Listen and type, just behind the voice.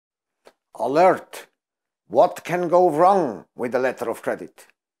Alert! What can go wrong with a letter of credit?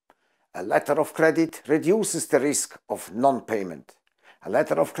 A letter of credit reduces the risk of non-payment. A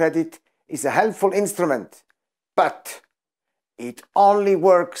letter of credit is a helpful instrument, but it only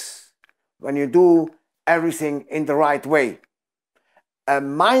works when you do everything in the right way. A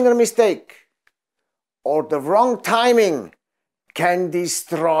minor mistake or the wrong timing can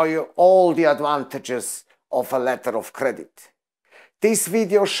destroy all the advantages of a letter of credit. This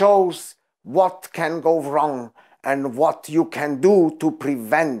video shows what can go wrong and what you can do to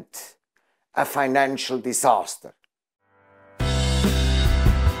prevent a financial disaster.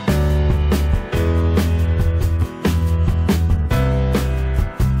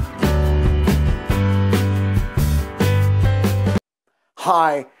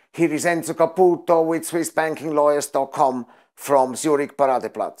 Hi, here is Caputo with SwissBankingLawyers.com from Zurich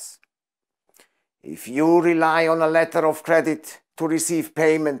Paradeplatz. If you rely on a letter of credit to receive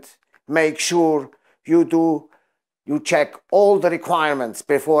payment, make sure you check all the requirements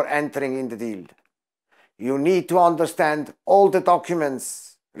before entering in the deal. You need to understand all the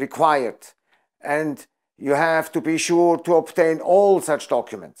documents required, and you have to be sure to obtain all such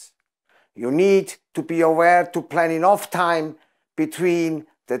documents. You need to be aware to plan enough time between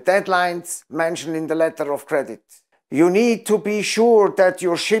the deadlines mentioned in the letter of credit. You need to be sure that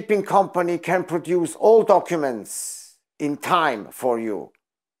your shipping company can produce all documents in time for you.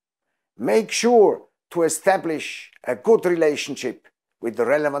 Make sure to establish a good relationship with the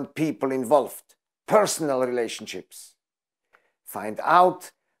relevant people involved, personal relationships. Find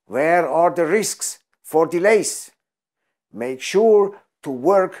out where are the risks for delays. Make sure to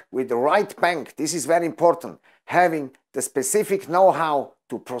work with the right bank. This is very important. Having the specific know-how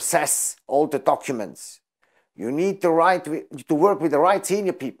to process all the documents. You need to work with the right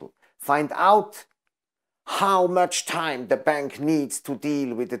senior people. Find out how much time the bank needs to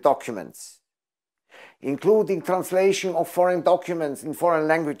deal with the documents, including translation of foreign documents in foreign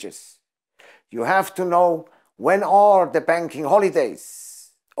languages. You have to know when are the banking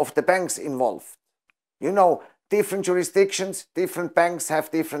holidays of the banks involved. You know, different jurisdictions, different banks have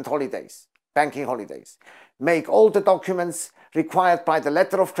different holidays, banking holidays. Make all the documents required by the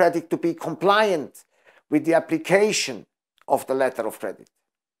letter of credit to be compliant with the application of the letter of credit.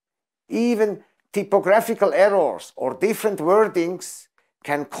 Even typographical errors or different wordings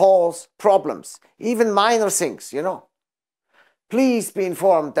can cause problems, even minor things, you know. Please be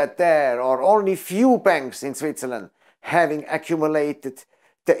informed that there are only few banks in Switzerland having accumulated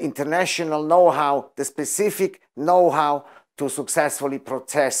the international know-how, the specific know-how to successfully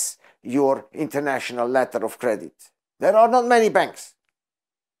process your international letter of credit. There are not many banks.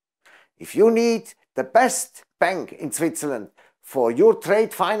 If you need the best bank in Switzerland for your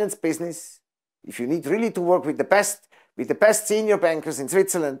trade finance business, if you need really to work with the best senior bankers in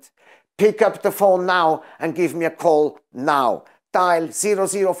Switzerland, pick up the phone now and give me a call now. Dial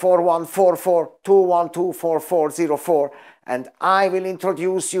 00414421244404 and I will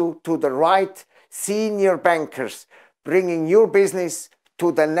introduce you to the right senior bankers, bringing your business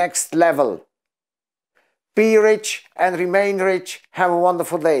to the next level. Be rich and remain rich. Have a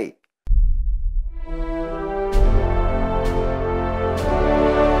wonderful day.